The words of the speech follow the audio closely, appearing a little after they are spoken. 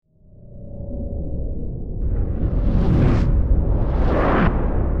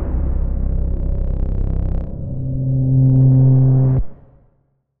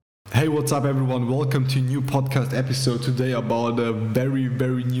what's up everyone? Welcome to a new podcast episode today about a very,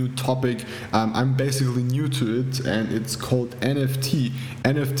 very new topic. I'm basically new to it and it's called NFT.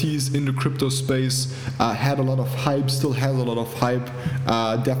 NFTs in the crypto space had a lot of hype, still has a lot of hype,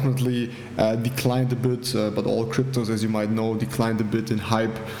 definitely declined a bit, but all cryptos, as you might know, declined a bit in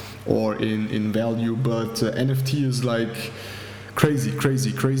hype or in value, but NFT is like crazy.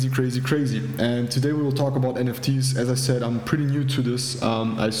 And today we will talk about NFTs. As I said, I'm pretty new to this.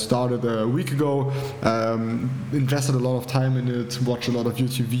 I started a week ago, invested a lot of time in it, watched a lot of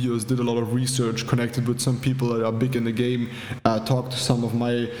YouTube videos, did a lot of research, connected with some people that are big in the game, talked to some of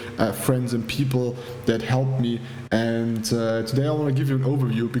my friends and people that helped me. And today I want to give you an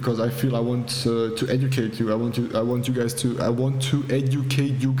overview because I feel I want to educate you. I want to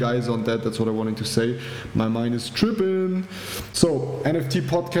educate you guys on that. That's what I wanted to say. My mind is tripping. So NFT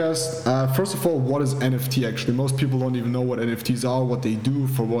podcast. First of all, what is NFT actually? Most people don't even know what NFTs are, what they do,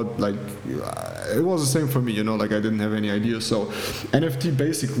 for what. Like, it was the same for me. Like I didn't have any idea. So NFT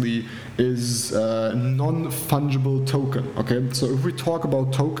basically is a non-fungible token. Okay. So if we talk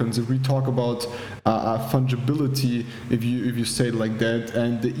about tokens, if we talk about fungibility, if you say it like that,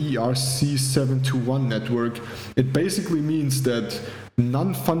 and the ERC721 network, it basically means that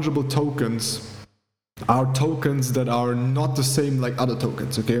non-fungible tokens are tokens that are not the same like other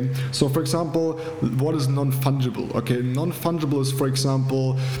tokens. Okay, so for example, what is non-fungible? Okay, non-fungible is, for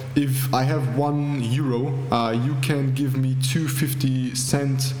example, if I have €1, you can give me 250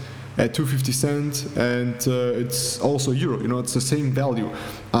 cents at 250 cents, and it's also euro. It's the same value.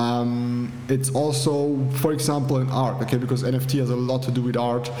 It's also, for example, in art, okay, because NFT has a lot to do with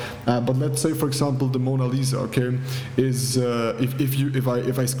art. But let's say, for example, the Mona Lisa, okay, is if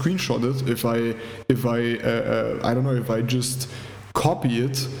I screenshot it, if I just copy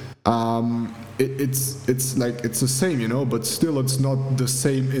it, it's the same, but still it's not the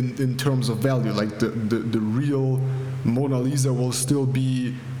same in terms of value. Like the real Mona Lisa will still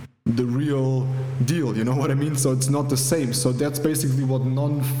be the real deal, you know what I mean? So it's not the same. So that's basically what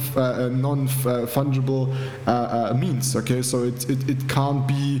non-fungible means. Okay, so it can't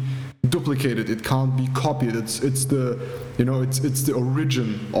be duplicated, it can't be copied. It's the it's the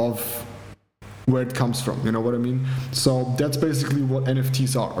origin of where it comes from. You know what I mean? So that's basically what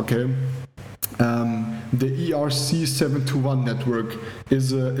NFTs are. Okay. The ERC721 network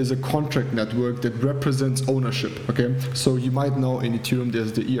is a contract network that represents ownership. Okay, so you might know in Ethereum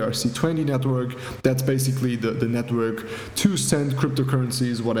there's the ERC20 network. That's basically the network to send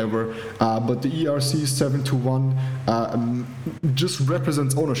cryptocurrencies, whatever. But the ERC721 just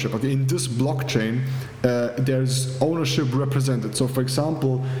represents ownership. Okay, in this blockchain, there's ownership represented. So, for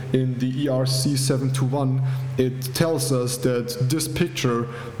example, in the ERC721, it tells us that this picture,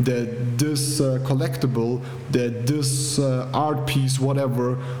 that this collectible, that this art piece,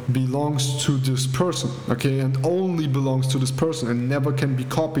 whatever, belongs to this person, okay, and only belongs to this person and never can be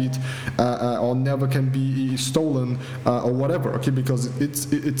copied or never can be stolen or whatever, okay, because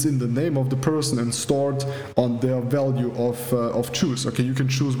it's in the name of the person and stored on their value of choose. Okay, you can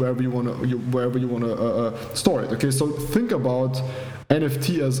choose wherever you want to store it. Okay, so think about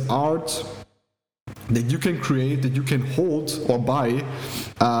NFT as art that you can create, that you can hold or buy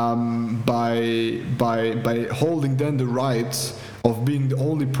by holding then the rights of being the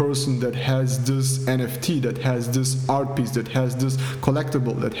only person that has this NFT, that has this art piece, that has this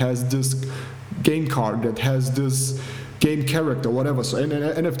collectible, that has this game card, that has this game character, whatever. So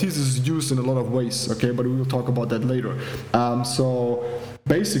NFTs is used in a lot of ways, okay, but we will talk about that later. So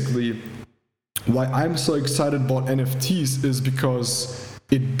basically, why I'm so excited about NFTs is because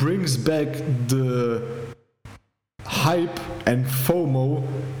it brings back the hype and FOMO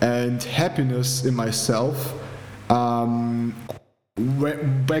and happiness in myself.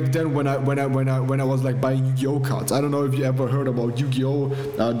 Back then, when I was like buying Yu-Gi-Oh cards. I don't know if you ever heard about Yu-Gi-Oh,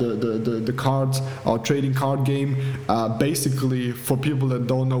 the cards or trading card game. Basically, for people that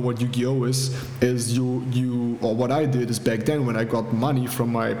don't know what Yu-Gi-Oh is you or what I did is back then when I got money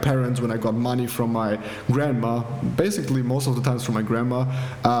from my parents, when I got money from my grandma, basically most of the times from my grandma,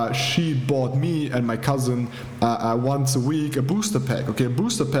 she bought me and my cousin once a week a booster pack. Okay, a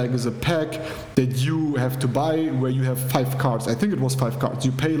booster pack is a pack that you have to buy where you have 5 cards. I think it was 5 cards.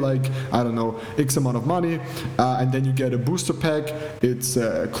 You pay like, I don't know, X amount of money, and then you get a booster pack. It's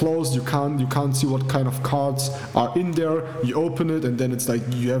closed. You can't see what kind of cards are in there. You open it, and then it's like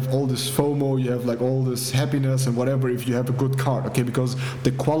you have all this FOMO. You have like all this happiness and whatever if you have a good card. Okay, because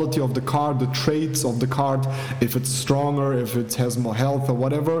the quality of the card, the traits of the card, if it's stronger, if it has more health or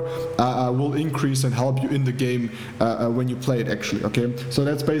whatever, will increase and help you in the game when you play it actually. Okay, so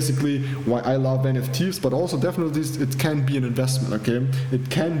that's basically why I love NFTs, but also definitely it can be an investment. investment, okay? It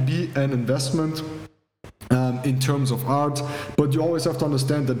can be an investment in terms of art, but you always have to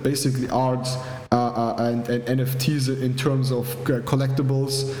understand that basically art and NFTs in terms of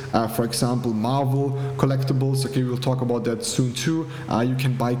collectibles, for example, Marvel collectibles, okay, we'll talk about that soon too. You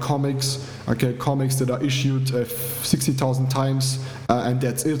can buy comics, okay, comics that are issued 60,000 times, and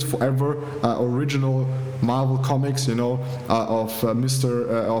that's it forever. Original Marvel comics, you know, of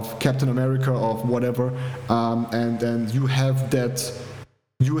Captain America, of whatever, and then you have that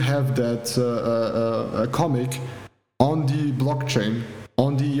comic on the blockchain,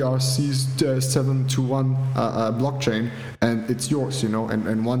 on the ERC721 blockchain, and it's yours, you know,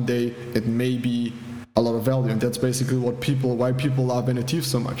 and one day it may be a lot of value, and that's basically why people love NFTs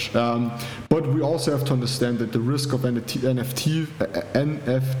so much. But we also have to understand that the risk of NFTs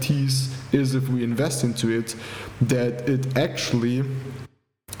is, if we invest into it, that it actually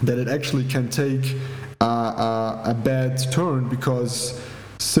can take a bad turn, because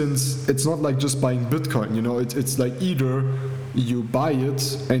since it's not like just buying Bitcoin, you know, it's like either you buy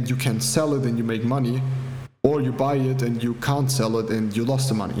it and you can sell it and you make money, or you buy it and you can't sell it and you lost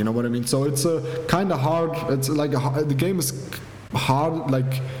the money, you know what I mean? So it's a kind of hard, it's like the game is hard,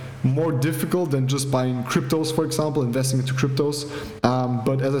 like more difficult than just buying cryptos, for example, investing into cryptos.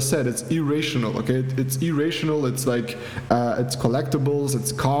 But as I said, it's irrational, okay? It's irrational, it's like, it's collectibles,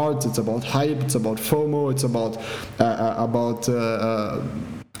 it's cards, it's about hype, it's about FOMO, it's about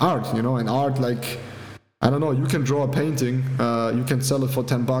art, you know, and art, like, I don't know, you can draw a painting, you can sell it for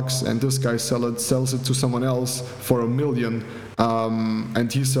 $10, and this guy sells it to someone else for $1 million,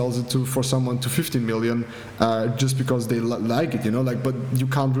 and he sells it for someone to 15 million, just because they like it, you know, like, but you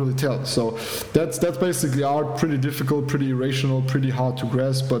can't really tell. So that's basically art, pretty difficult, pretty irrational, pretty hard to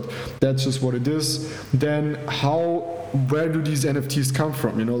grasp, but that's just what it is. Then where do these NFTs come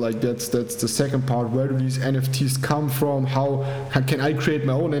from? You know, like that's the second part. Where do these NFTs come from? How can I create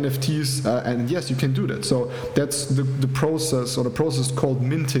my own NFTs? And yes, you can do that. So that's the process, or the process called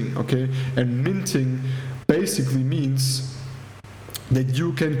minting, okay? And minting basically means that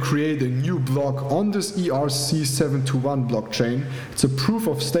you can create a new block on this ERC721 blockchain. It's a proof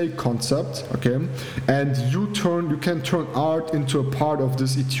of stake concept, okay? And you can turn art into a part of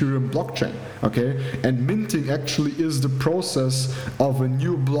this Ethereum blockchain, okay? And minting actually is the process of a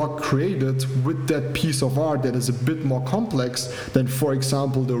new block created with that piece of art that is a bit more complex than, for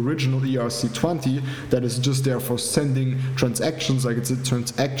example, the original ERC20 that is just there for sending transactions, like it's a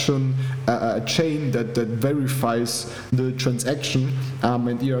transaction chain that verifies the transaction.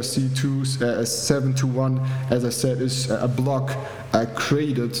 And ERC721, as I said, is a block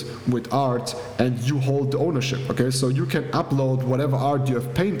created with art, and you hold the ownership, okay? So you can upload whatever art you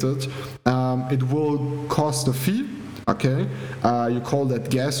have painted. It will cost a fee, okay? You call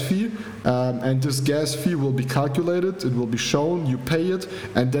that gas fee, and this gas fee will be calculated, it will be shown, you pay it,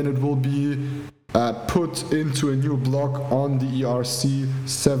 and then it will be put into a new block on the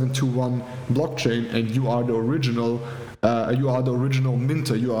ERC721 blockchain, and you are the original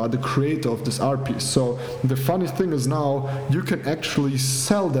minter, you are the creator of this art piece. So the funny thing is, now you can actually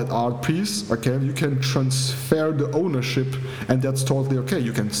sell that art piece, okay? You can transfer the ownership, and that's totally okay.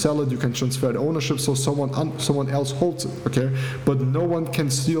 You can sell it, you can transfer the ownership, so someone else holds it, okay? But no one can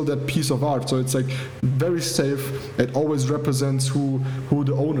steal that piece of art. So it's like very safe. It always represents who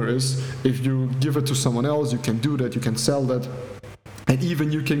the owner is. If you give it to someone else, you can do that, you can sell that. And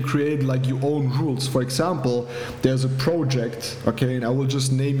even you can create like your own rules. For example, there's a project, okay, and I will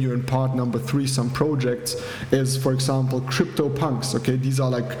just name you in part number 3 some projects, is, for example, CryptoPunks, okay? These are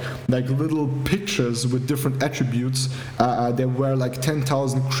like little pictures with different attributes. There were like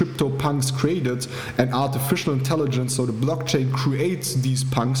 10,000 CryptoPunks created, and artificial intelligence, so the blockchain creates these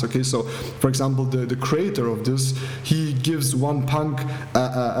punks, okay? So, for example, the creator of this, he gives one punk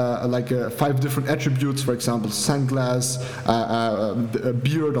 5 different attributes, for example, sunglass, a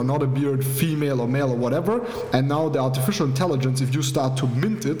beard or not a beard, female or male or whatever, and now the artificial intelligence, if you start to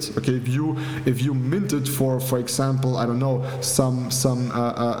mint it, okay, if you mint it for example, I don't know, some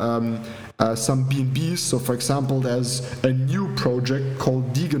BNBs. So for example, there's a new project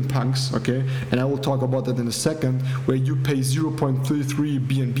called Deegan Punks, okay, and I will talk about that in a second, where you pay 0.33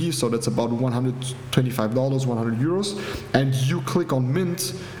 BNB, so that's about $125, 100 euros, and you click on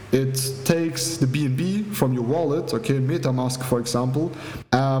mint. It takes the BNB from your wallet, okay, MetaMask for example,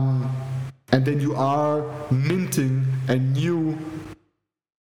 and then you are minting a new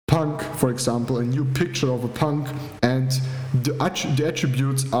punk, for example, a new picture of a punk, and the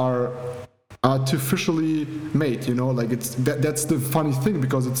attributes are artificially made, you know, like that's the funny thing,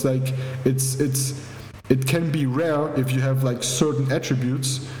 because it's like it can be rare if you have like certain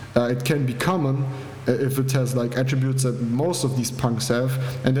attributes, it can be common, if it has like attributes that most of these punks have,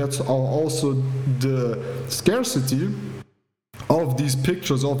 and that's also the scarcity of these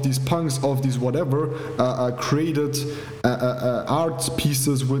pictures, of these punks, of these whatever created art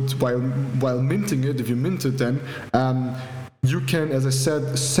pieces with while minting it. If you mint it, then you can, as I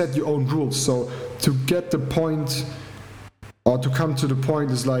said, set your own rules. So to get the point, or to come to the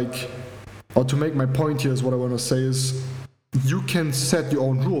point, is like, or to make my point here is what I want to say is, you can set your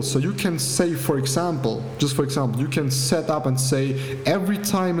own rules. So you can say, for example, you can set up and say, every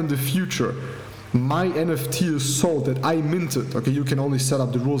time in the future my NFT is sold that I minted, okay, you can only set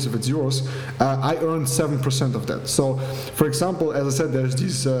up the rules if it's yours, I earn 7% of that. So, for example, as I said, there's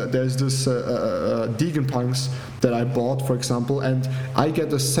this Deegan Punks that I bought, for example, and I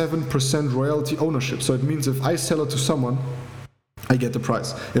get a 7% royalty ownership. So it means if I sell it to someone, I get the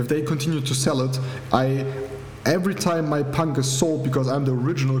price. If they continue to sell it, every time my punk is sold, because I'm the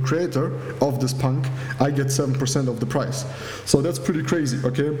original creator of this punk, I get 7% of the price. So that's pretty crazy,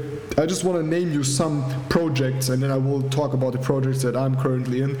 okay? I just want to name you some projects, and then I will talk about the projects that I'm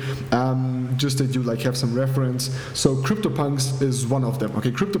currently in, just that you like have some reference. So CryptoPunks is one of them, okay?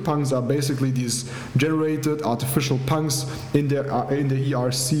 CryptoPunks are basically these generated artificial punks in the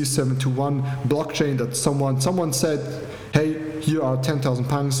ERC-721 blockchain that someone said, hey, here are 10,000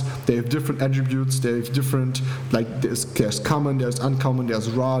 punks, they have different attributes, they have different, like there's common, there's uncommon, there's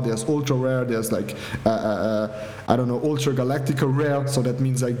raw, there's ultra rare, there's like, I don't know, ultra galactica rare, so that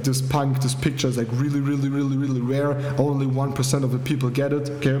means like this picture is like really, really, really, really rare, only 1% of the people get it,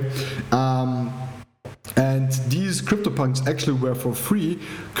 okay? And these CryptoPunks actually were for free.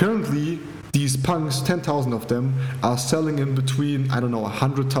 Currently, these punks, 10,000 of them, are selling in between, I don't know,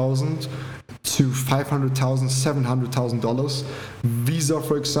 100,000 to $500,000, $700,000. Visa,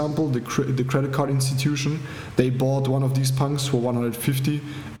 for example, the credit card institution, they bought one of these punks for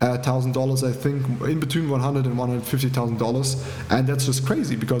 $150,000, I think, in between $100,000 and $150,000, and that's just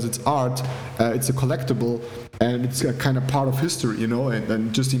crazy because it's art, it's a collectible, and it's a kind of part of history, you know.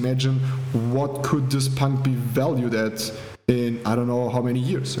 And just imagine what could this punk be valued at in I don't know how many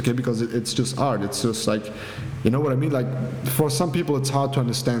years, okay? Because it's just art. It's just like, you know what I mean? Like for some people it's hard to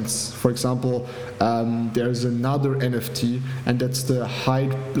understand. For example, there's another NFT, and that's the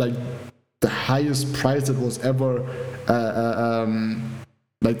highest price that was ever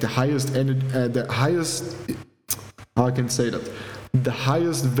like the highest how I can say that, the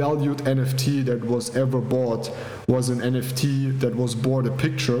highest valued NFT that was ever bought was an NFT that was bought, a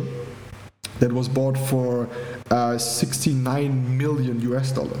picture that was bought for $69 million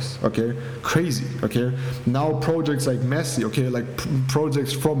US, okay? Crazy, okay? Now projects like Messi, okay, like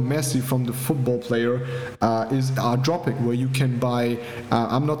projects from Messi, from the football player, are dropping, where you can buy,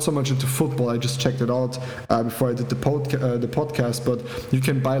 I'm not so much into football, I just checked it out before I did the podcast, but you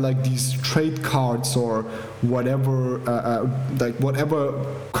can buy like these trade cards or whatever, like whatever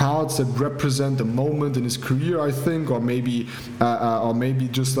cards that represent a moment in his career, I think, or maybe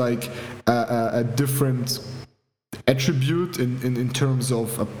just like a different attribute in terms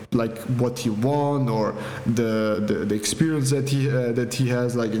of like what he won, or the experience that he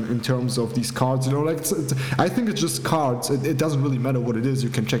has, like in terms of these cards, you know, like I think it's just cards. It doesn't really matter what it is. You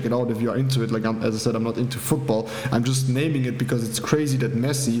can check it out if you are into it. Like as I said, I'm not into football. I'm just naming it because it's crazy that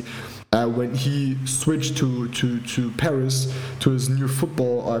Messi, when he switched to Paris, to his new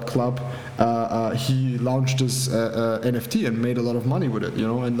football club, he launched this NFT and made a lot of money with it, you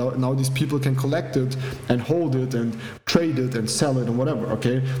know, and now these people can collect it and hold it and trade it and sell it and whatever,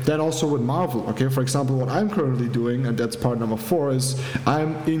 okay? Then also with Marvel, okay? For example, what I'm currently doing, and that's part number 4, is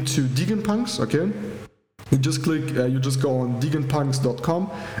I'm into Deegan Punks, okay? You just go on deeganpunks.com.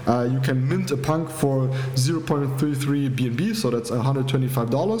 You can mint a punk for 0.33 BNB, so that's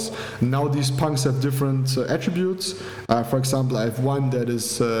 $125. Now these punks have different attributes. For example, I have one that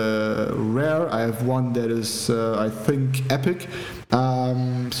is rare. I have one that is, I think, epic.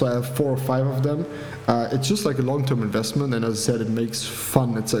 So I have 4 or 5 of them. It's just like a long-term investment, and as I said, it makes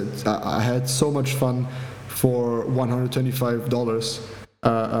fun. I had so much fun for $125.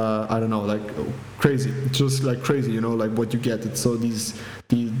 I don't know, like crazy, just like crazy, you know, like what you get. It's so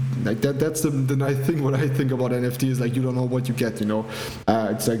like that's the nice thing. What I think about NFT is like you don't know what you get, you know.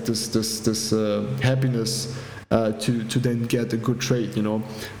 It's like this happiness to then get a good trade, you know.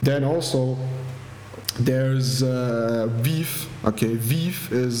 Then also there's Veef. Okay,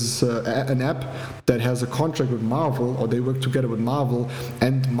 Veef is an app that has a contract with Marvel, or they work together with Marvel,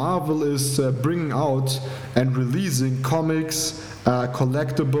 and Marvel is bringing out and releasing comics,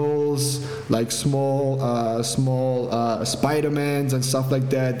 collectibles, like small Spider-Mans and stuff like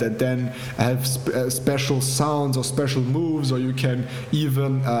that then have special sounds or special moves, or you can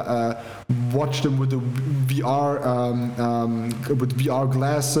even watch them with the VR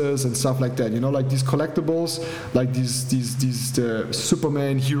glasses and stuff like that. Like these collectibles, like these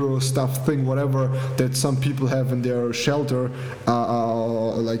Superman hero stuff thing, whatever, that some people have in their shelter,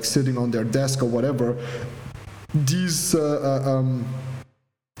 like sitting on their desk or whatever. These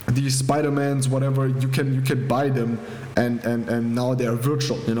Spider-Mans, whatever, you can buy them, and now they are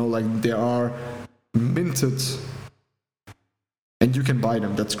virtual. Like they are minted, and you can buy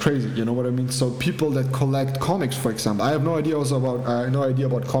them. That's crazy. You know what I mean? So people that collect comics, for example, I have no idea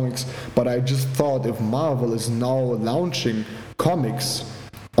about comics, but I just thought if Marvel is now launching comics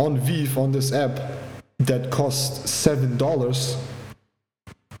on ViV, on this app that costs $7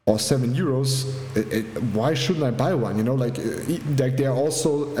 or €7, why shouldn't I buy one? Like they're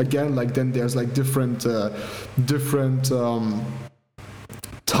also, again, like then there's like different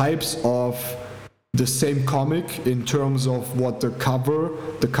types of the same comic in terms of what the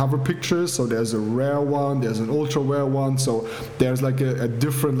cover pictures. So there's a rare one, there's an ultra rare one. So there's like a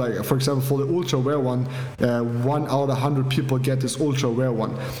different, like for example, for the ultra rare one, 1 out of 100 people get this ultra rare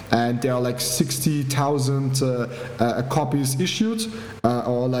one, and there are like 60,000 copies issued,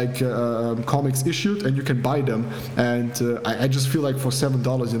 or like comics issued, and you can buy them. And I just feel like for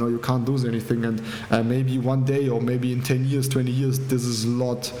 $7, you can't lose anything. And maybe one day, or maybe in 10 years, 20 years, this is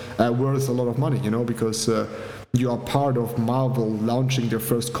worth a lot of money, because you are part of Marvel launching their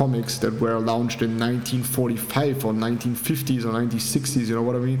first comics that were launched in 1945 or 1950s or 1960s, you know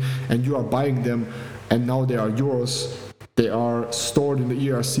what I mean? And you are buying them, and now they are yours. They are stored in the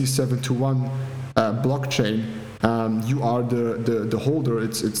ERC-721 blockchain. You are the holder.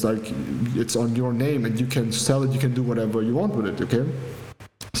 It's like it's on your name, and you can sell it. You can do whatever you want with it. Okay.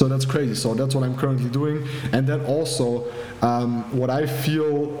 So that's crazy. So that's what I'm currently doing. And then also, what I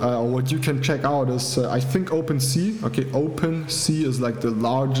feel, what you can check out is, I think OpenSea. Okay, OpenSea is like the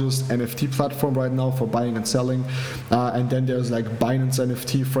largest NFT platform right now for buying and selling. And then there's like Binance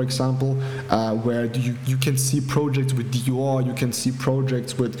NFT, for example, where you can see projects with Dior. You can see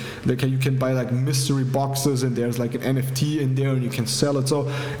projects with, like, you can buy like mystery boxes, and there's like an NFT in there, and you can sell it.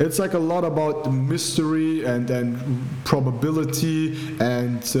 So it's like a lot about the mystery and then probability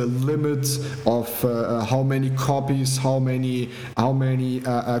and limits of how many copies, how many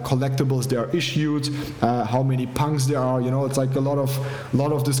collectibles there are issued, how many punks there are. It's like a lot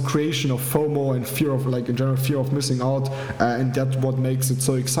of this creation of FOMO and fear of, like, in general, fear of missing out, and that's what makes it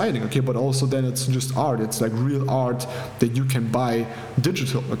so exciting. Okay, but also then it's just art. It's like real art that you can buy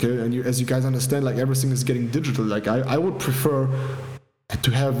digital. Okay, and as you guys understand, like everything is getting digital. Like I would prefer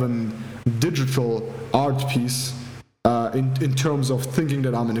to have a digital art piece, in terms of thinking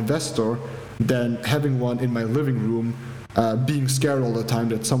that I'm an investor, than having one in my living room, being scared all the time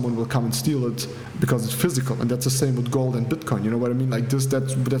that someone will come and steal it because it's physical. And that's the same with gold and Bitcoin. You know what I mean? Like this,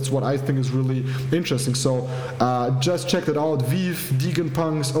 that's what I think is really interesting. So just check it out. ViV, Deegan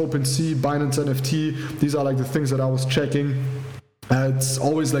Punks, OpenSea, Binance NFT. These are like the things that I was checking. It's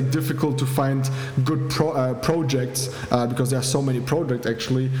always like difficult to find good projects, because there are so many projects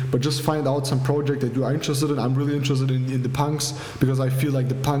actually, but just find out some project that you are interested in. I'm really interested in the punks, because I feel like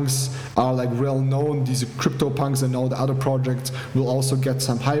the punks are like well known, these crypto punks, and now the other projects will also get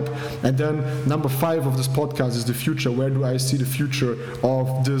some hype. And then number 5 of this podcast is the future. Where do I see the future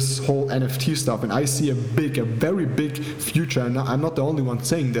of this whole NFT stuff? And I see a very big future, and I'm not the only one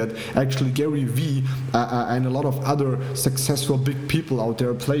saying that. Actually, Gary Vee and a lot of other successful big people out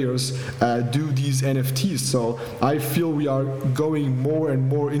there, players, do these NFTs. So I feel we are going more and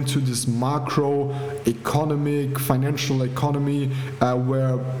more into this macro economic, financial economy,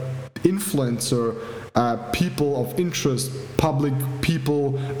 where influencer, people of interest, public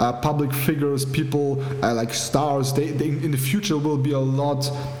people, public figures, people like stars, they in the future will be a lot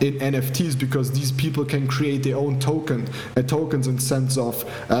in NFTs, because these people can create their own tokens in sense of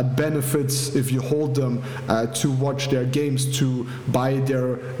benefits if you hold them, to watch their games, to buy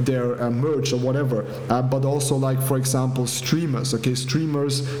their merch or whatever, but also, like, for example, streamers. Okay,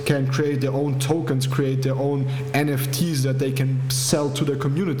 streamers can create their own tokens, create their own NFTs that they can sell to the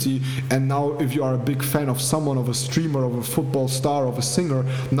community. And now if you are a big fan of someone, of a streamer, of a football star, of a singer,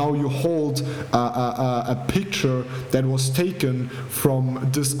 now you hold a picture that was taken from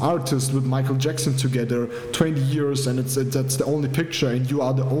this artist with Michael Jackson together 20 years, and that's the only picture, and you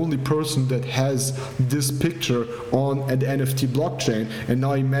are the only person that has this picture on the NFT blockchain. And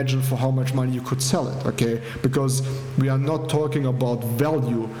now imagine for how much money you could sell it. Okay, because we are not talking about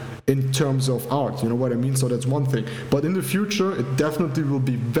value in terms of art, you know what I mean? So that's one thing. But in the future, it definitely will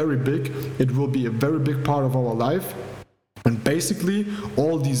be very big. It will be a very big part of our life. And basically,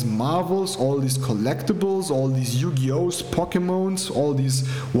 all these Marvels, all these collectibles, all these Yu-Gi-Ohs, Pokemons, all these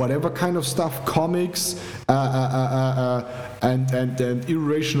whatever kind of stuff, comics, and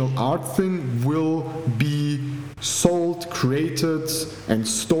irrational art thing will be sold, created, and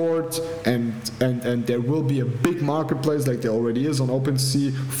stored, and there will be a big marketplace, like there already is on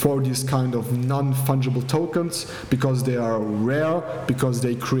OpenSea, for these kind of non-fungible tokens, because they are rare, because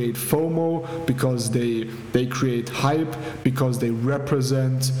they create FOMO, because they create hype, because they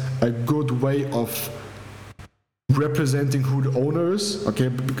represent a good way of representing who the owner is. Okay,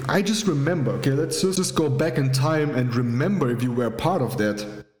 I just remember, okay, let's just go back in time and remember, if you were part of that,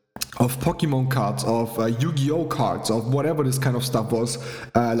 of Pokemon cards, of Yu-Gi-Oh cards, of whatever this kind of stuff was,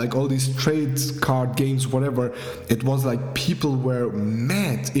 like all these trades card games, whatever. It was like people were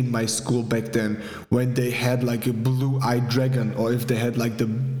mad in my school back then when they had like a blue-eyed dragon, or if they had like the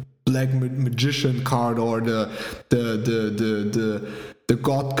black magician card, or the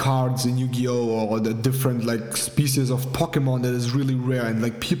god cards in Yu-Gi-Oh, or the different like species of Pokemon that is really rare, and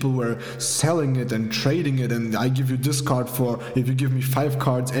like people were selling it and trading it, and I give you this card for if you give me 5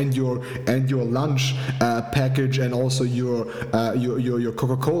 cards and your lunch package, and also your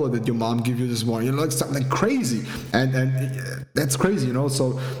Coca-Cola that your mom give you this morning, you know, like something like crazy, and that's crazy, you know.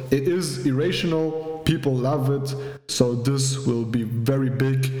 So it is irrational, people love it, so this will be very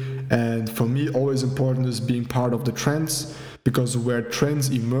big. And for me, always important is being part of the trends, because where trends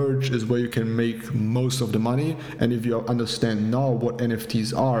emerge is where you can make most of the money. And if you understand now what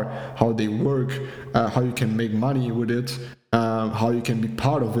NFTs are, how they work, how you can make money with it, how you can be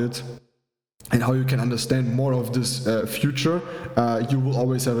part of it, and how you can understand more of this future, you will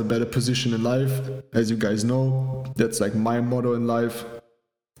always have a better position in life. As you guys know, that's like my motto in life.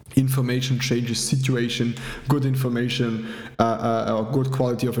 Information changes situation. Good information, or good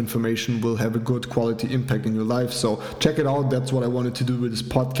quality of information will have a good quality impact in your life. So check it out. That's what I wanted to do with this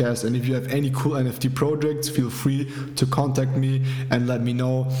podcast. And if you have any cool NFT projects, feel free to contact me and let me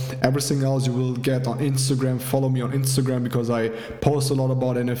know. Everything else you will get on Instagram. Follow me on Instagram, because I post a lot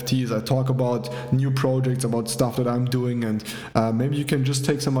about NFTs. I talk about new projects, about stuff that I'm doing, and maybe you can just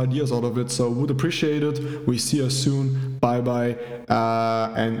take some ideas out of it. So would appreciate it. We see you soon. Bye bye.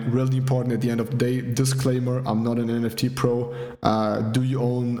 And really important at the end of the day, disclaimer, I'm not an NFT pro. Do your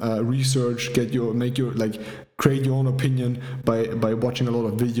own research, create your own opinion by watching a lot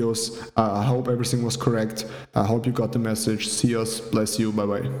of videos. I hope everything was correct. I hope you got the message. See us. Bless you. Bye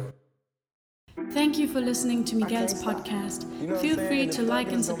bye. Thank you for listening to Miguel's podcast. Feel free to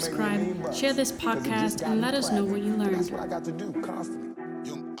like and subscribe, share this podcast, and let us know what you learned. That's what I got to do constantly.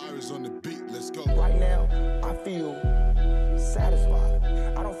 Young Iris on the beat. Let's go. Right now, I feel satisfied.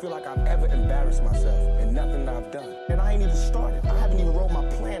 I don't feel like I've ever embarrassed myself in nothing that I've done. And I ain't even started. I haven't even wrote my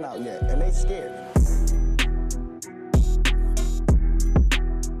plan out yet, and they scared.